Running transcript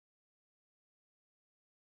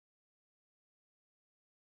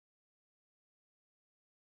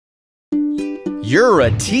You're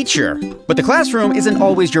a teacher, but the classroom isn't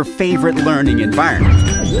always your favorite learning environment.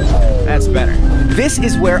 That's better. This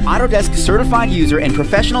is where Autodesk Certified User and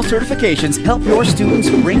Professional Certifications help your students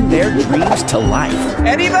bring their dreams to life.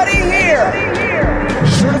 Anybody here?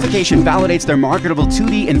 Certification validates their marketable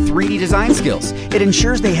 2D and 3D design skills. It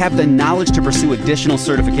ensures they have the knowledge to pursue additional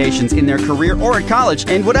certifications in their career or at college,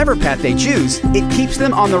 and whatever path they choose, it keeps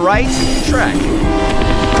them on the right track.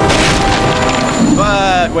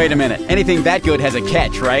 But wait a minute, anything that good has a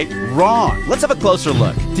catch, right? Wrong. Let's have a closer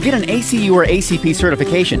look. To get an ACU or ACP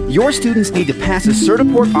certification, your students need to pass a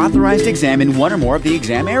Certiport authorized exam in one or more of the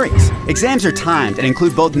exam areas. Exams are timed and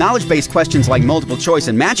include both knowledge-based questions like multiple choice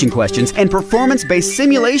and matching questions and performance-based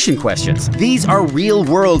simulation questions. These are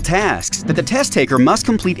real-world tasks that the test taker must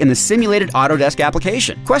complete in the simulated Autodesk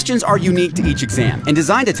application. Questions are unique to each exam and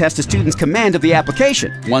designed to test a student's command of the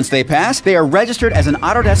application. Once they pass, they are registered as an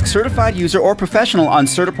Autodesk certified user or professional on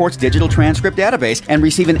Certiport's digital transcript database and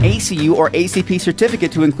receive an ACU or ACP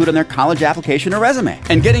certificate to include on their college application or resume.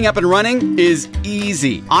 And getting up and running is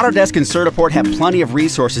easy. Autodesk and Certiport have plenty of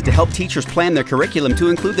resources to help teachers plan their curriculum to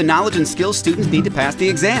include the knowledge and skills students need to pass the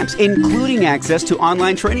exams, including access to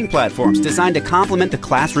online training platforms designed to complement the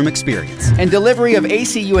classroom experience. And delivery of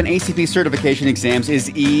ACU and ACP certification exams is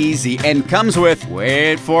easy and comes with,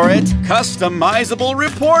 wait for it, customizable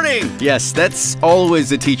reporting. Yes, that's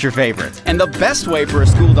always a teacher favorite. And the best way for a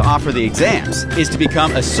school to offer the exams is to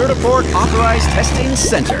become a Certiport Authorized Testing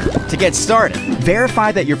Center. To get started,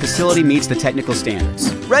 verify that your facility meets the technical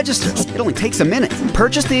standards. Register. It only takes a minute.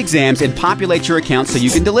 Purchase the exams and populate your account so you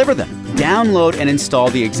can deliver them. Download and install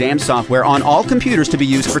the exam software on all computers to be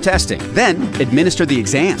used for testing. Then, administer the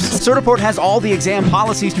exams. Certiport has all the exam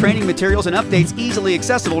policies, training materials, and updates easily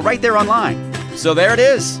accessible right there online. So there it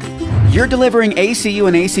is. You're delivering ACU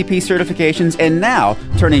and ACP certifications and now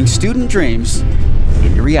turning student dreams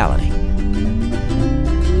into reality.